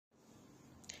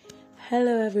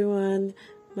Hello everyone,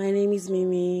 my name is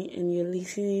Mimi and you're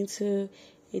listening to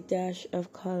A Dash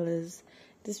of Colors.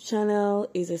 This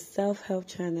channel is a self-help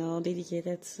channel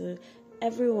dedicated to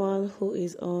everyone who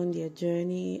is on their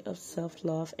journey of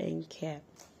self-love and care.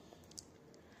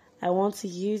 I want to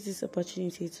use this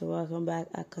opportunity to welcome back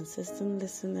our consistent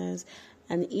listeners,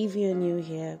 and if you're new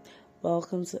here,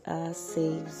 welcome to our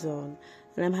safe zone,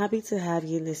 and I'm happy to have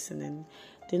you listening.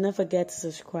 Do not forget to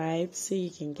subscribe so you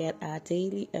can get our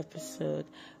daily episode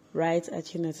right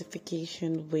at your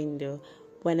notification window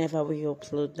whenever we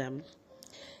upload them.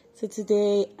 So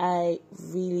today I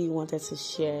really wanted to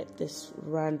share this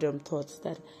random thoughts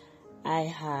that I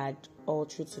had all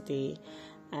through today,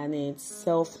 and it's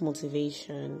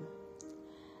self-motivation.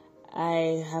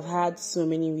 I have had so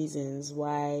many reasons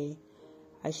why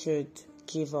I should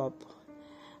give up,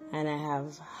 and I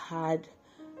have had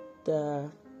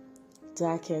the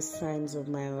darkest times of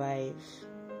my life,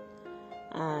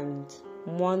 and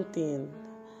one thing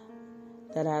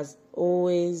that has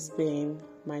always been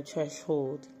my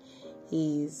threshold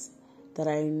is that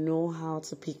I know how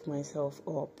to pick myself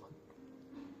up.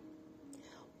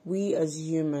 We as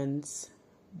humans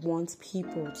want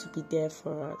people to be there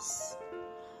for us.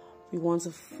 We want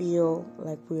to feel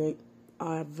like we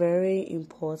are very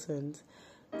important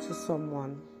to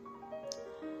someone.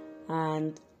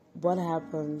 And what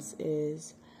happens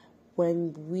is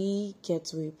when we get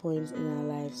to a point in our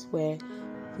lives where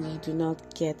we do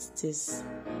not get these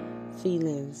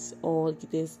feelings or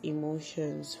these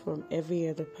emotions from every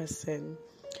other person,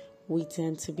 we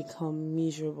tend to become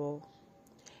miserable.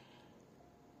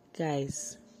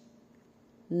 Guys,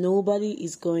 nobody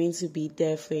is going to be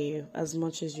there for you as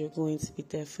much as you're going to be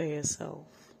there for yourself.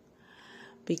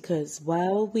 Because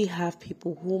while we have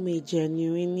people who may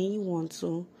genuinely want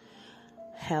to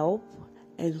help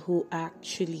and who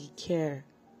actually care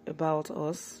about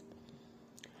us,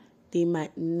 they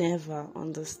might never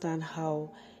understand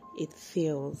how it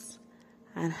feels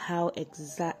and how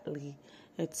exactly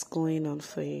it's going on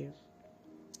for you.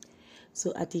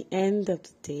 So at the end of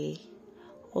the day,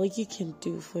 all you can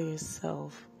do for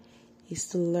yourself is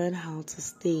to learn how to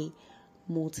stay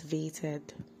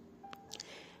motivated.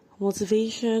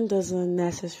 Motivation doesn't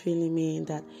necessarily mean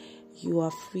that you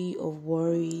are free of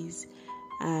worries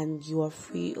and you are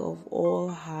free of all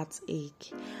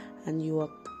heartache and you are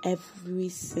every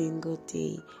single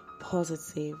day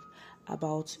positive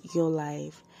about your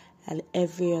life and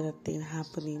every other thing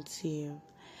happening to you.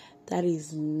 That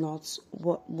is not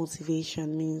what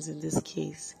motivation means in this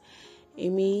case. It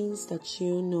means that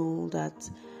you know that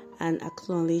and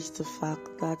acknowledge the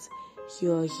fact that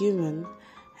you are human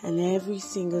and every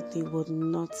single thing would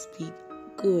not be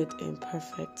good and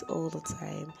perfect all the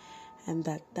time, and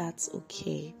that's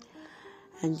okay.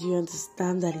 And you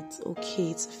understand that it's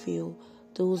okay to feel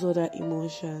those other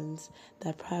emotions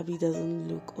that probably doesn't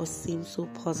look or seem so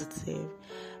positive,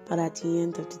 but at the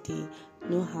end of the day,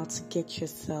 know how to get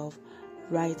yourself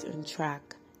right on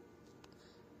track.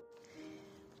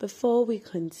 Before we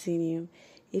continue,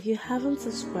 if you haven't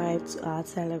subscribed to our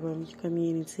Telegram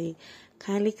community,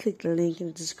 kindly click the link in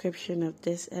the description of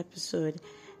this episode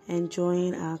and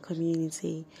join our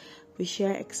community. We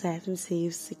share exciting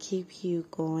tips to keep you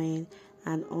going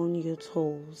and on your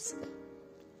toes.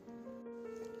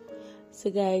 So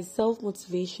guys,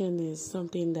 self-motivation is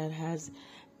something that has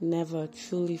never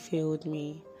truly failed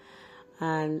me.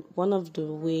 And one of the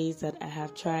ways that I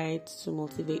have tried to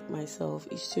motivate myself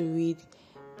is to read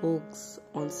books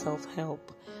on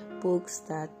self-help, books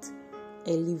that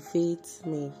elevate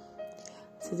me.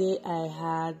 Today I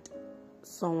had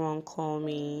someone call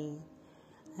me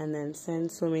and then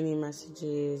send so many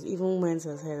messages, even went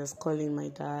as ahead as calling my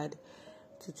dad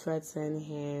to threaten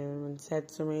him and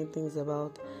said so many things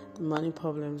about the money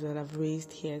problems that I've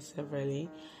raised here severally.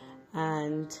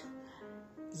 And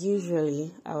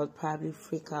usually I would probably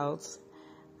freak out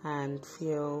and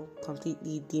feel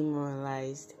completely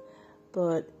demoralized.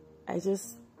 But I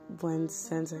just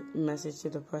sent a message to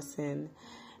the person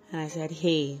and I said,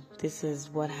 hey, this is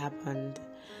what happened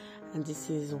and this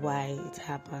is why it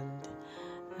happened.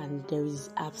 And there is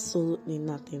absolutely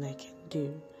nothing I can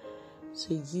do.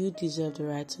 So you deserve the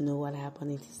right to know what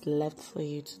happened. It is left for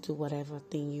you to do whatever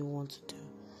thing you want to do.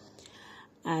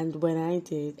 And when I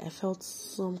did, I felt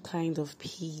some kind of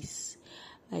peace.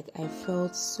 Like I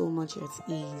felt so much at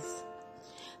ease.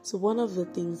 So one of the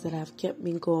things that have kept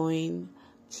me going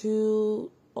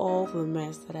through all the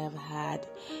mess that I've had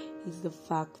is the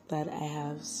fact that I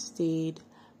have stayed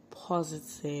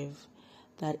positive,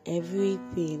 that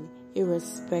everything,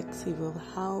 irrespective of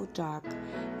how dark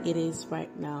it is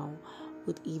right now,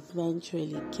 would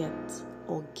eventually get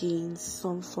or gain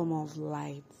some form of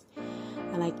light.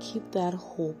 And I keep that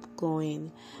hope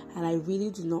going, and I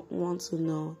really do not want to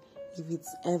know if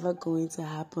it's ever going to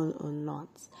happen or not.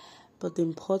 But the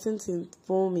important thing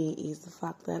for me is the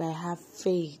fact that I have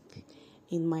faith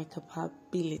in my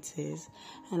capabilities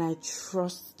and I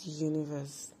trust the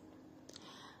universe.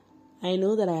 I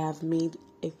know that I have made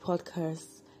a podcast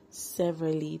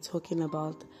severally talking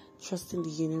about trusting the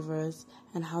universe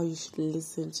and how you should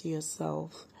listen to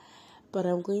yourself. But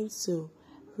I'm going to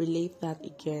relate that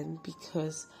again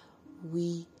because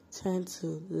we tend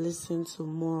to listen to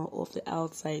more of the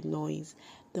outside noise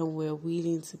than we're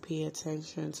willing to pay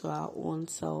attention to our own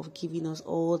self, giving us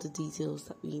all the details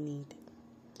that we need.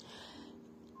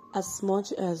 As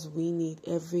much as we need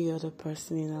every other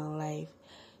person in our life,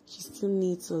 you still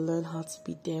need to learn how to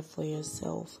be there for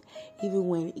yourself, even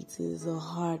when it is the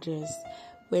hardest,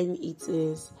 when it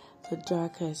is the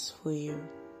darkest for you.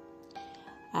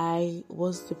 I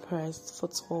was depressed for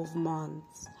 12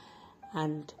 months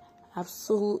and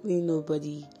absolutely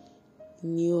nobody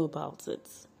knew about it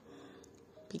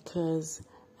because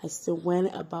I still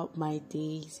went about my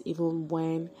days even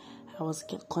when I was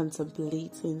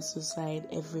contemplating suicide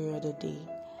every other day.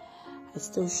 I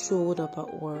still showed up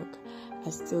at work. I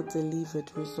still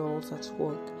delivered results at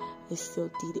work. I still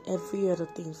did every other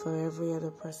thing for every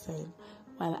other person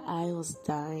while I was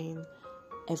dying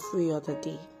every other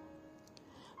day.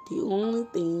 The only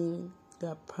thing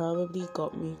that probably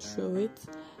got me through it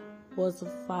was the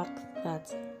fact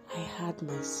that I had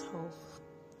myself.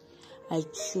 I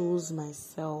chose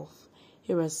myself,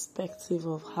 irrespective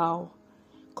of how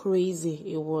crazy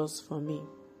it was for me.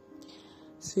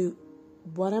 So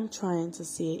what I'm trying to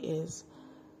say is,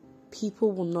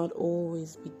 people will not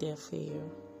always be there for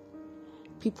you.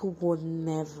 People will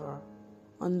never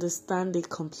understand it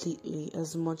completely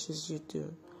as much as you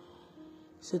do.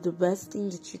 So the best thing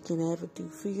that you can ever do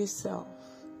for yourself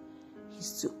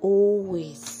is to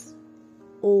always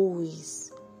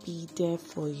be there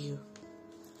for you.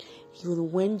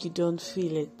 Even when you don't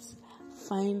feel it,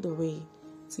 find a way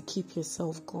to keep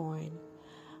yourself going.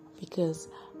 Because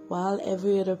while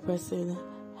every other person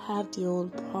have their own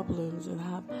problems and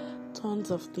have tons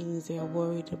of things they are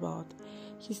worried about,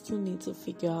 you still need to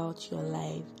figure out your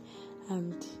life.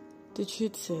 And the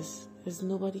truth is, there's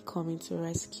nobody coming to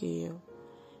rescue you.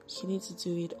 You need to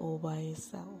do it all by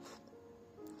yourself.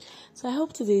 So I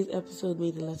hope today's episode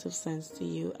made a lot of sense to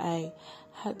you. I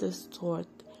had this thought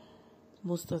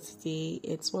most of today.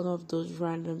 It's one of those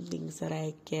random things that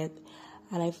I get,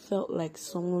 and I felt like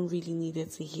someone really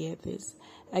needed to hear this,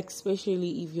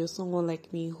 especially if you're someone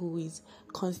like me who is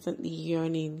constantly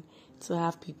yearning to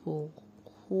have people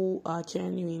who are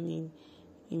genuinely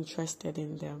interested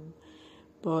in them.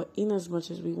 But in as much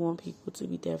as we want people to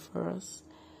be there for us,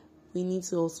 we need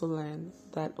to also learn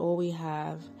that all we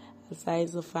have, aside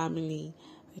the family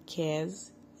that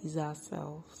cares, is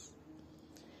ourselves.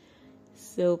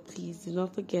 So please do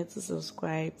not forget to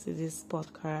subscribe to this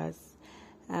podcast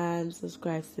and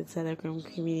subscribe to the Telegram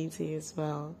community as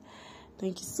well.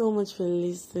 Thank you so much for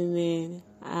listening,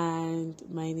 and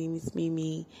my name is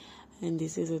Mimi, and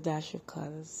this is A Dash of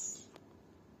Colors.